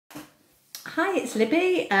Hi, it's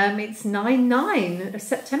Libby. It's 9/9 of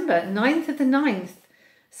September, 9th of the 9th.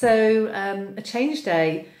 So a change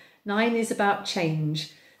day. 9 is about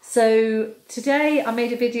change. So today I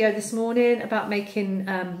made a video this morning about making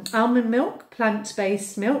almond milk,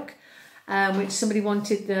 plant-based milk, which somebody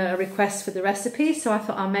wanted a request for the recipe. So I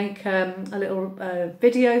thought I'll make a little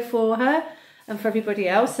video for her and for everybody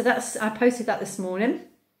else. So I posted that this morning.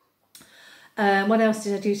 What else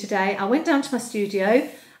did I do today? I went down to my studio.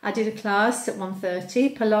 I did a class at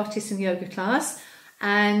 1:30, Pilates and yoga class.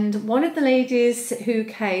 And one of the ladies who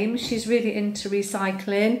came, she's really into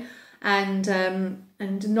recycling and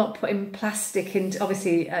not putting plastic into,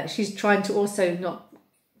 obviously she's trying to also not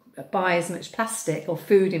buy as much plastic or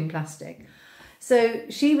food in plastic. So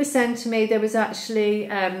she was saying to me there was actually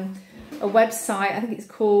a website, I think it's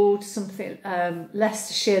called something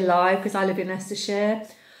Leicestershire Live, because I live in Leicestershire.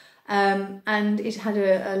 And it had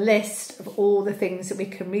a list of all the things that we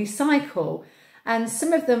can recycle, and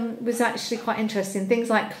some of them was actually quite interesting. Things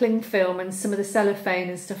like cling film and some of the cellophane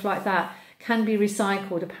and stuff like that can be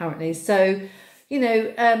recycled apparently. So, you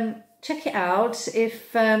know, check it out.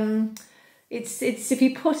 If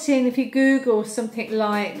if you Google something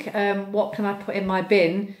like what can I put in my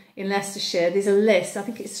bin in Leicestershire, there's a list. I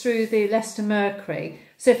think it's through the Leicester Mercury.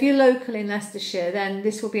 So if you're local in Leicestershire, then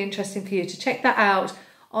this will be interesting for you to check that out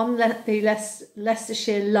on the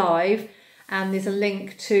Leicestershire Live, and there's a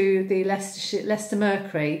link to the Leicester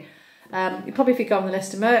Mercury. You probably, if you go on the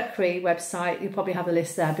Leicester Mercury website, you'll probably have a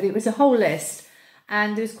list there, but it was a whole list,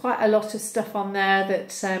 and there's quite a lot of stuff on there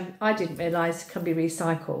that I didn't realise can be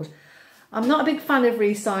recycled. I'm not a big fan of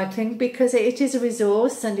recycling because it is a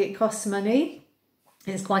resource and it costs money.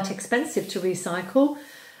 It's quite expensive to recycle,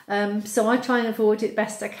 so I try and avoid it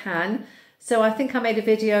best I can. So I think I made a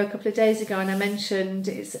video a couple of days ago and I mentioned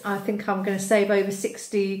I think I'm going to save over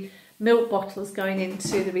 60 milk bottles going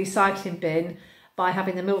into the recycling bin by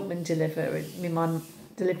having the milkman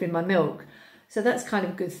delivering my milk. So that's kind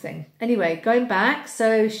of a good thing. Anyway, going back,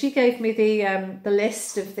 so she gave me the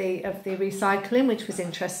list of the recycling, which was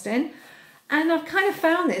interesting. And I've kind of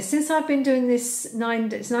found this since I've been doing this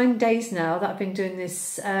it's 9 days now that I've been doing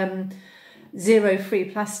this zero free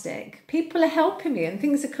plastic. People are helping me and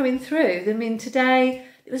things are coming through. I mean, today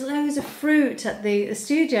there was loads of fruit at the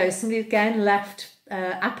studio. Somebody again left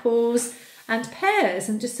apples and pears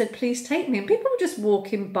and just said, please take me. And people were just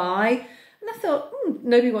walking by and I thought,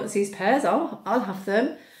 nobody wants these pears, I'll have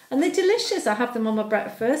them. And they're delicious. I have them on my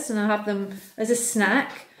breakfast and I have them as a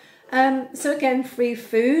snack. So again, free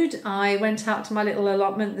food. I went out to my little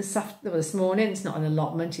allotment this morning. It's not an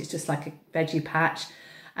allotment, it's just like a veggie patch.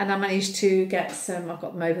 And I managed to get some, I've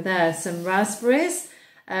got them over there, some raspberries,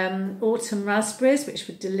 autumn raspberries, which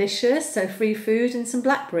were delicious. So free food, and some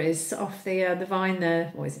blackberries off the vine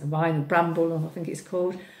there. Or is it a vine, a bramble, or I think it's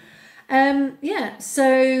called. Yeah,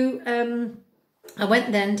 so I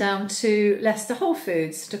went then down to Leicester Whole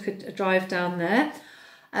Foods, took a drive down there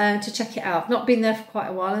to check it out. I've not been there for quite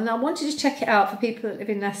a while, and I wanted to check it out for people that live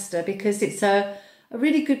in Leicester because it's a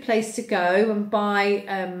really good place to go and buy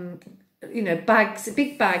you know,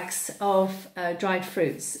 big bags of dried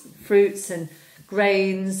fruits and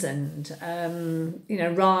grains and you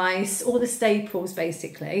know, rice, all the staples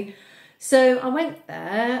basically. So I went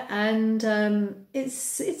there, and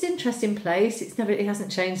it's an interesting place. It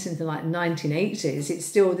hasn't changed since the 1980s. It's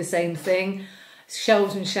still the same thing,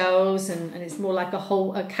 shelves and shelves, and it's more like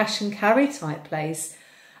a cash and carry type place.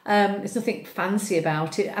 There's nothing fancy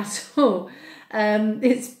about it at all.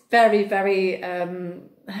 It's very, very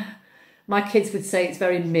my kids would say it's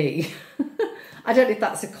very me. I don't know if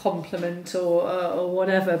that's a compliment or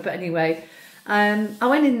whatever, but anyway, I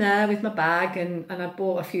went in there with my bag and I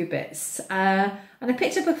bought a few bits. And I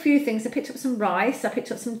picked up a few things. I picked up some rice, I picked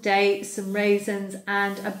up some dates, some raisins,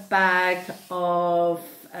 and a bag of,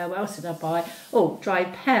 what else did I buy? Oh,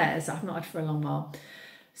 dried pears I've not had for a long while.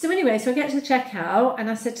 So anyway, so I get to the checkout and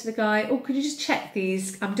I said to the guy, oh, could you just check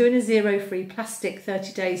these? I'm doing a zero free plastic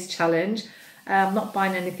 30 days challenge. I'm not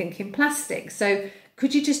buying anything in plastic. So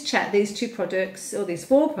could you just check these 2 products, or these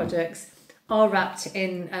 4 products, are wrapped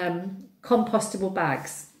in compostable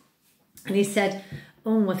bags? And he said,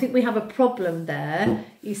 oh, I think we have a problem there.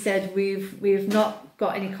 He said, we've not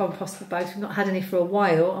got any compostable bags. We've not had any for a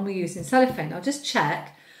while and we're using cellophane. I'll just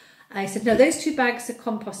check. And he said, no, those 2 bags are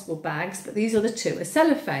compostable bags, but these other 2 are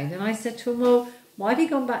cellophane. And I said to him, well, why have you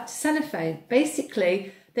gone back to cellophane?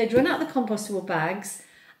 Basically, they'd run out the compostable bags,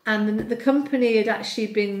 and the company had actually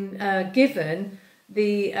been given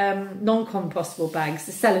the non-compostable bags,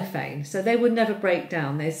 the cellophane, so they would never break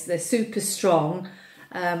down. They're super strong,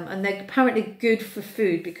 and they're apparently good for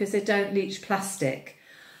food because they don't leach plastic.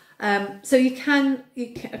 So you can,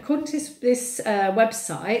 according to this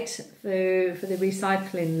website for the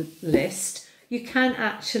recycling list, you can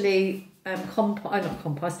actually not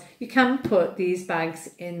compost. You can put these bags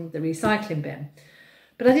in the recycling bin.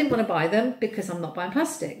 But I didn't want to buy them because I'm not buying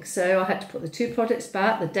plastic. So I had to put the 2 products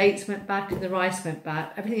back, the dates went back and the rice went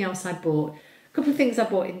back. Everything else I bought. A couple of things I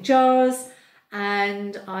bought in jars,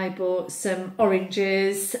 and I bought some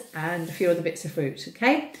oranges and a few other bits of fruit,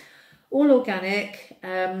 okay? All organic,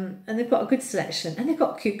 and they've got a good selection, and they've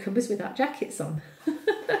got cucumbers without jackets on.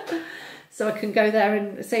 So I can go there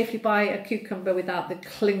and safely buy a cucumber without the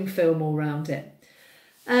cling film all around it.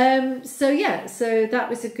 So yeah, so that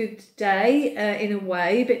was a good day in a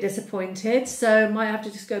way, a bit disappointed. So might have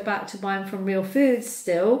to just go back to buying from Real Foods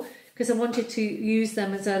still, because I wanted to use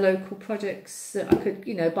them as local products that I could,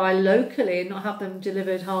 you know, buy locally and not have them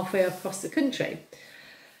delivered halfway across the country.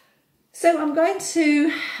 So I'm going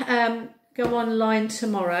to go online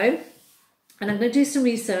tomorrow, and I'm going to do some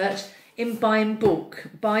research in buying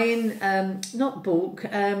not bulk,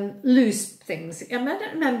 loose things. I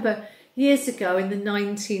don't remember years ago in the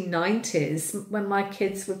 1990s when my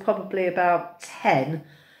kids were probably about 10.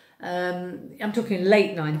 I'm talking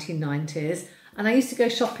late 1990s. And I used to go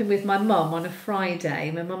shopping with my mum on a Friday.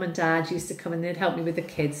 My mum and dad used to come and they'd help me with the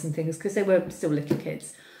kids and things because they were still little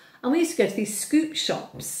kids. And we used to go to these scoop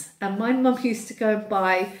shops. And my mum used to go and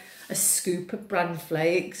buy a scoop of bran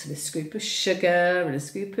flakes and a scoop of sugar and a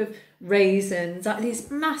scoop of raisins, like these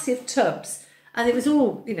massive tubs. And it was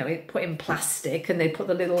all, you know, put in plastic, and they put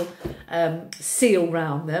the little seal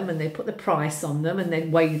round them, and they put the price on them, and they'd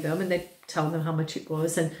weigh them, and they'd tell them how much it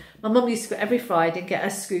was. And my mum used to go every Friday and get a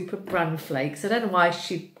scoop of bran flakes. I don't know why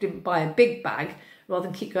she didn't buy a big bag rather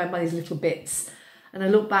than keep going by these little bits. And I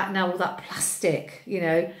look back now, all that plastic, you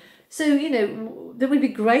know. So, you know, that would be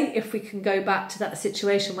great if we can go back to that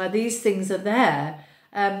situation where these things are there.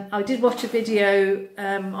 I did watch a video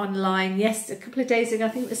online a couple of days ago, I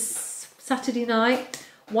think it was Saturday night.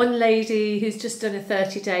 One lady who's just done a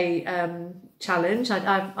 30-day challenge.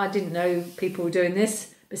 I didn't know people were doing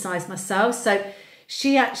this besides myself. So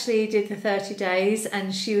she actually did the 30 days,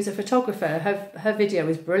 and she was a photographer. Her video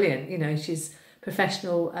was brilliant. You know, she's a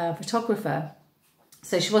professional photographer.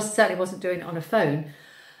 So she certainly wasn't doing it on a phone.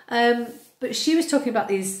 But she was talking about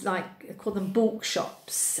these, like, they call them bulk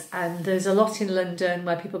shops. And there's a lot in London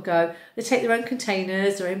where people go, they take their own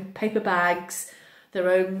containers, their own paper bags, their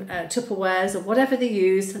own Tupperwares or whatever they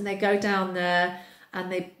use, and they go down there and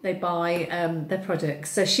they buy their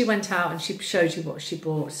products. So she went out and she showed you what she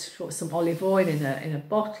bought. She bought some olive oil in a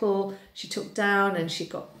bottle. She took down, and she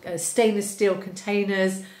got stainless steel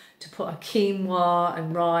containers to put her quinoa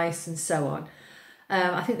and rice and so on.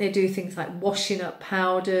 I think they do things like washing up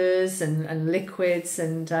powders and liquids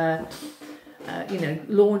and you know,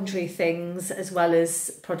 laundry things, as well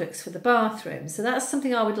as products for the bathroom. So that's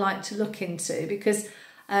something I would like to look into, because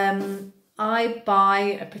I buy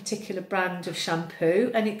a particular brand of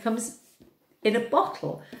shampoo and it comes in a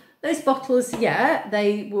bottle. Those bottles, yeah,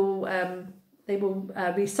 they will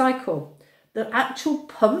recycle. The actual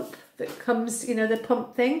pump that comes, you know, the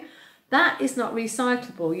pump thing, that is not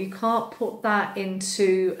recyclable. You can't put that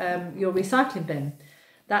into your recycling bin.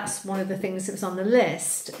 That's one of the things that was on the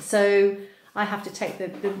list. So I have to take the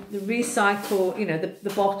recycle, you know, the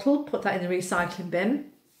bottle, put that in the recycling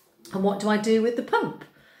bin. And what do I do with the pump?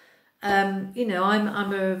 You know, I'm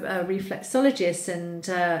a reflexologist, and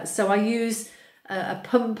so I use a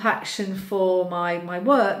pump action for my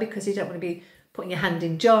work, because you don't want to be putting your hand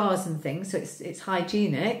in jars and things, so it's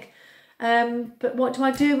hygienic. But what do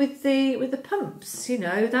I do with the pumps? You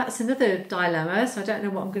know, that's another dilemma. So I don't know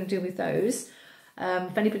what I'm going to do with those.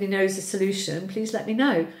 If anybody knows a solution, please let me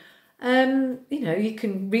know. You know, you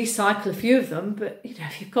can recycle a few of them, but you know,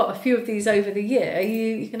 if you've got a few of these over the year,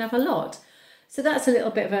 you can have a lot. So that's a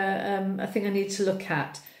little bit of a thing I need to look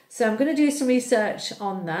at. So I'm going to do some research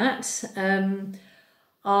on that.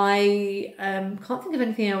 I can't think of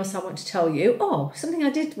anything else I want to tell you. Oh, something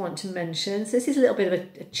I did want to mention. So this is a little bit of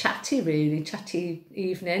a chatty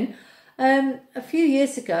evening. A few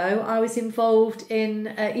years ago, I was involved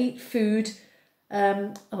in Eat Food.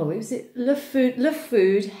 Love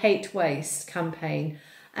Food, Hate Waste campaign.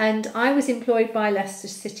 And I was employed by Leicester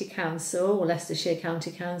City Council, or Leicestershire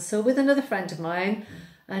County Council, with another friend of mine.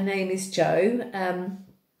 Her name is Jo.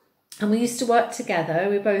 And we used to work together.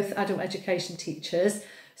 We're both adult education teachers.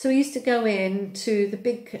 So we used to go in to the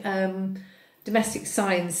big domestic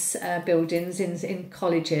science buildings in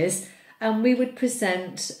colleges, and we would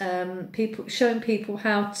present showing people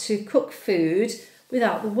how to cook food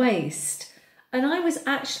without the waste. And I was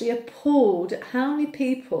actually appalled at how many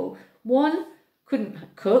people, one,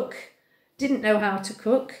 couldn't cook, didn't know how to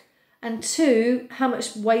cook, and 2, how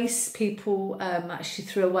much waste people actually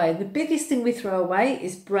throw away. The biggest thing we throw away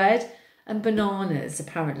is bread and bananas,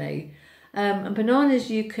 apparently. And bananas,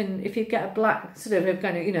 you can, if you get a black, sort of, a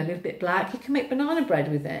little bit black, you can make banana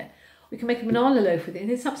bread with it. We can make a banana loaf with it,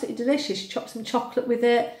 and it's absolutely delicious. You chop some chocolate with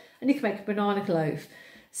it, and you can make a banana loaf.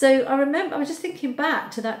 So I remember, I was just thinking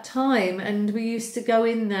back to that time, and we used to go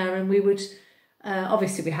in there, and we would,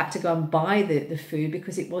 obviously we had to go and buy the food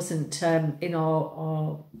because it wasn't in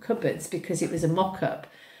our cupboards, because it was a mock-up.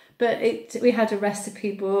 But we had a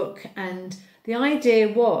recipe book, and the idea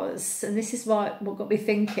was, and this is what got me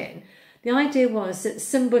thinking, the idea was that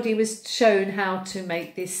somebody was shown how to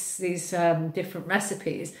make these different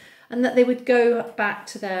recipes, and that they would go back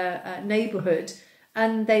to their neighbourhood,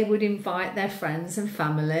 and they would invite their friends and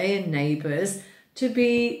family and neighbours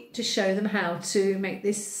to show them how to make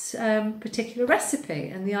this particular recipe.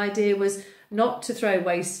 And the idea was not to throw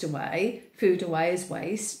food away as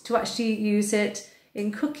waste, to actually use it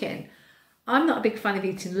in cooking. I'm not a big fan of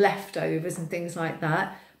eating leftovers and things like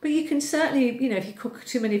that, but you can certainly, if you cook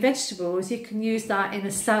too many vegetables, you can use that in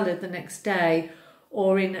a salad the next day,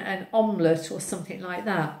 or in an omelette or something like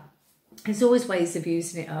that. There's always ways of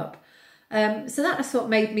using it up. So that's what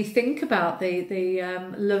made me think about the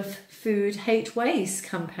Love Food, Hate Waste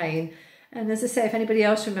campaign. And as I say, if anybody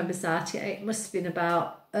else remembers that, it must have been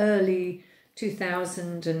about early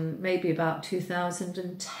 2000 and maybe about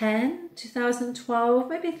 2010, 2012,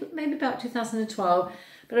 maybe about 2012.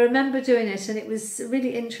 But I remember doing it, and it was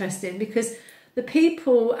really interesting because the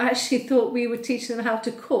people actually thought we were teaching them how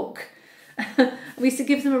to cook. We used to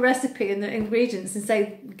give them a recipe and the ingredients and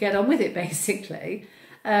say, get on with it, basically.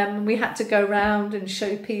 We had to go around and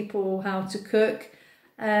show people how to cook.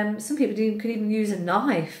 Some people could even use a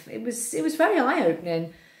knife. It was very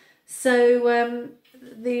eye-opening. So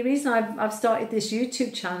the reason I've started this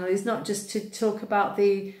YouTube channel is not just to talk about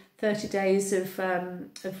the 30 days of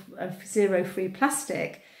zero-free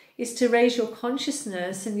plastic, is to raise your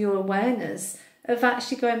consciousness and your awareness of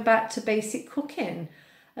actually going back to basic cooking.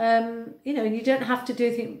 And you don't have to do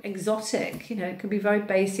anything exotic. It can be very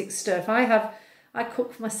basic stuff. I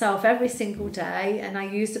cook for myself every single day, and I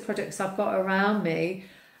use the products I've got around me,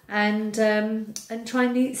 and try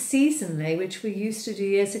and eat seasonally, which we used to do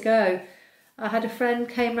years ago. I had a friend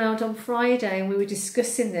came round on Friday, and we were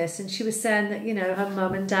discussing this, and she was saying that her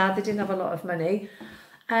mum and dad, they didn't have a lot of money,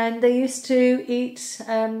 and they used to eat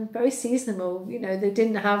very seasonal. They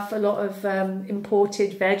didn't have a lot of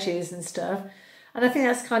imported veggies and stuff. And I think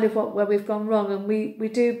that's kind of where we've gone wrong, and we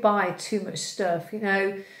do buy too much stuff,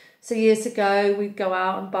 So years ago, we'd go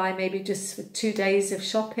out and buy maybe just for 2 days of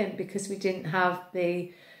shopping because we didn't have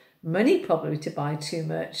the money probably to buy too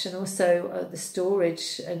much, and also the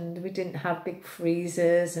storage, and we didn't have big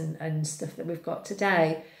freezers and stuff that we've got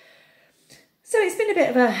today. So it's been a bit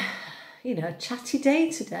of a, chatty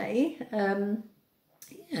day today.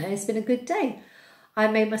 It's been a good day. I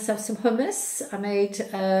made myself some hummus. I made,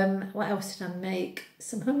 what else did I make?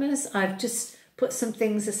 Some hummus. I've just put some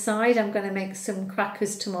things aside. I'm going to make some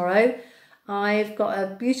crackers tomorrow. I've got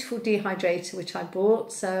a beautiful dehydrator which I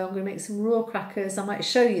bought, so I'm going to make some raw crackers. I might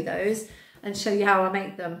show you those and show you how I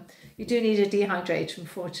make them. You do need a dehydrator,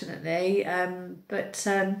 unfortunately, but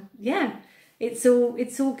yeah, it's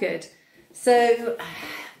all good. So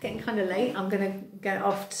getting kind of late. I'm going to get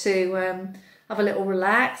off to have a little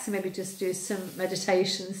relax and maybe just do some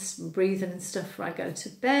meditations, breathing and stuff before I go to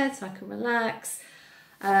bed so I can relax.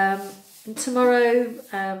 And tomorrow,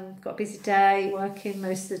 got a busy day, working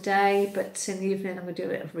most of the day, but in the evening I'm going to do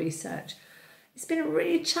a bit of research. It's been a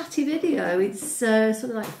really chatty video. It's sort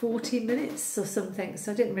of like 40 minutes or something,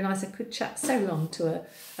 so I didn't realise I could chat so long to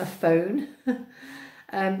a phone.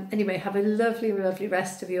 Anyway, have a lovely, lovely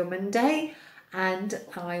rest of your Monday, and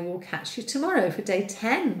I will catch you tomorrow for day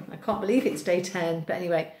 10. I can't believe it's day 10, but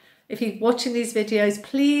anyway, if you're watching these videos,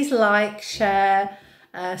 please like, share,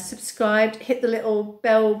 subscribe, hit the little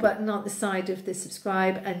bell button on the side of the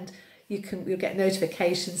subscribe, and you'll get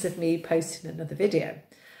notifications of me posting another video.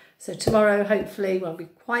 So tomorrow hopefully won't be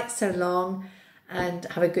quite so long, and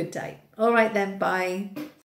have a good day. All right then, bye.